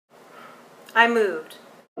I moved.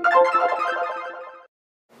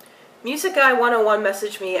 Music Guy 101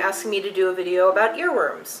 messaged me asking me to do a video about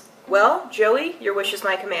earworms. Well, Joey, your wish is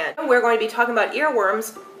my command. We're going to be talking about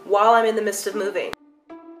earworms while I'm in the midst of moving.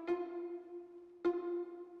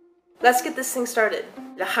 Let's get this thing started.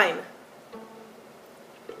 L'chaim.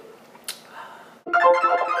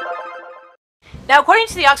 Now, according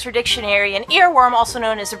to the Oxford Dictionary, an earworm, also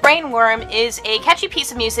known as a brainworm, is a catchy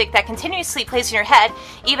piece of music that continuously plays in your head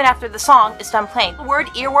even after the song is done playing. The word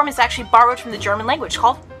earworm is actually borrowed from the German language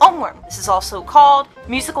called Ohrwurm. This is also called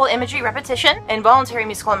musical imagery repetition, involuntary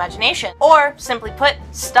musical imagination, or simply put,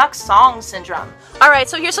 stuck song syndrome. Alright,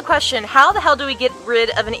 so here's a question. How the hell do we get rid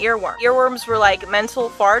of an earworm? Earworms were like mental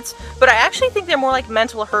farts, but I actually think they're more like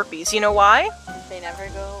mental herpes. You know why? They never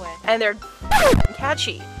go away. And they're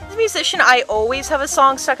catchy. As a musician, I always have a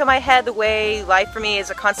song stuck in my head the way life for me is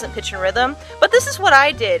a constant pitch and rhythm. But this is what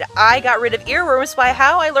I did. I got rid of earworms by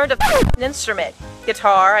how I learned an instrument.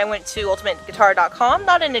 Guitar. I went to ultimateguitar.com.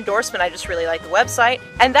 Not an endorsement, I just really like the website.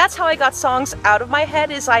 And that's how I got songs out of my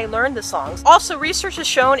head, is I learned the songs. Also, research has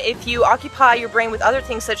shown if you occupy your brain with other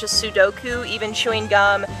things such as Sudoku, even chewing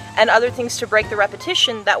gum, and other things to break the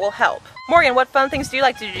repetition, that will help. Morgan, what fun things do you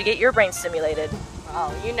like to do to get your brain stimulated?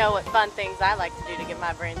 Oh, you know what fun things I like to do to get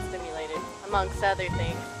my brain stimulated, amongst other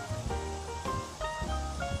things.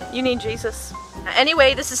 You need Jesus.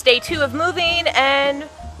 Anyway, this is day 2 of moving, and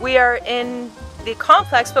we are in the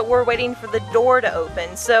complex, but we're waiting for the door to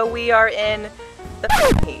open, so we are in the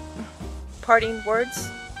heat. Parting words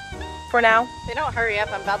for now? If they don't hurry up,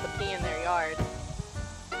 I'm about to pee in their yard.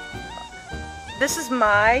 This is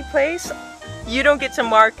my place. You don't get to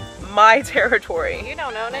mark my territory. You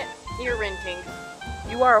don't own it. You're renting.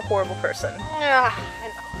 You are a horrible person. I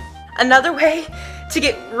know. Another way to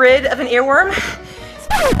get rid of an earworm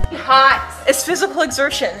Hot. is physical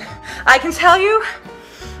exertion. I can tell you,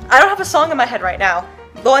 I don't have a song in my head right now.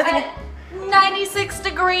 The only thing 96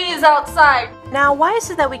 degrees outside. Now, why is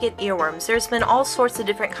it that we get earworms? There's been all sorts of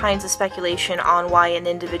different kinds of speculation on why an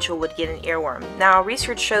individual would get an earworm. Now,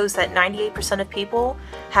 research shows that 98% of people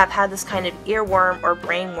have had this kind of earworm or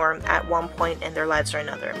brainworm at one point in their lives or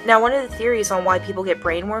another. Now, one of the theories on why people get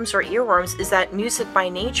brainworms or earworms is that music by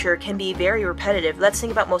nature can be very repetitive. Let's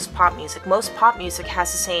think about most pop music. Most pop music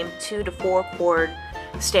has the same 2 to 4 chord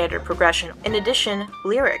standard progression. In addition,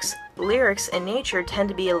 lyrics. Lyrics in nature tend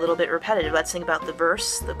to be a little bit repetitive. Let's think about the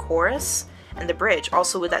verse, the chorus, and the bridge,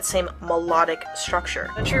 also with that same melodic structure.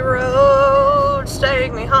 Country roads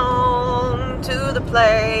take me home to the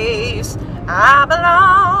place I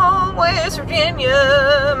belong, West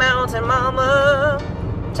Virginia, mountain mama,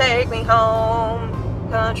 take me home,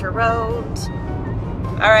 country roads.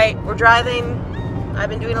 Alright, we're driving. I've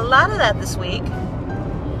been doing a lot of that this week.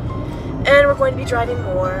 And we're going to be driving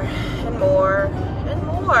more and more and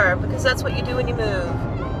more, because that's what you do when you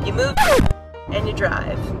move. You move and you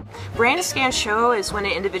drive. Brain scans show is when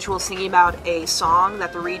an individual is thinking about a song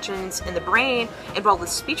that the regions in the brain involved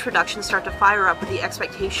with speech production start to fire up with the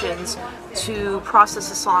expectations to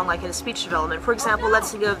process a song like in a speech development. For example,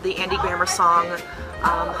 let's think of the Andy Grammer song,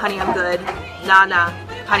 Honey I'm Good, Nah Nah,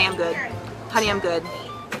 Honey I'm Good, Honey I'm Good,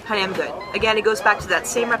 Honey I'm Good. Again, it goes back to that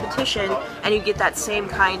same repetition and you get that same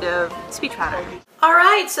kind of speech pattern.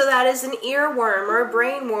 Alright, so that is an earworm or a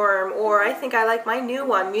brainworm, or I think I like my new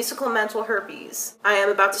one, musical mental herpes. I am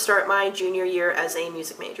about to start my junior year as a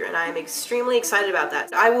music major, and I am extremely excited about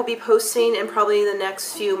that. I will be posting in probably the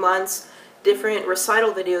next few months different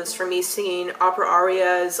recital videos for me singing opera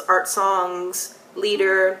arias, art songs,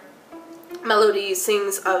 lieder, melodies,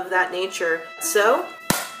 things of that nature. So,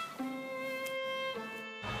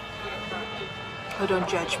 oh, don't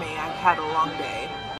judge me, I've had a long day.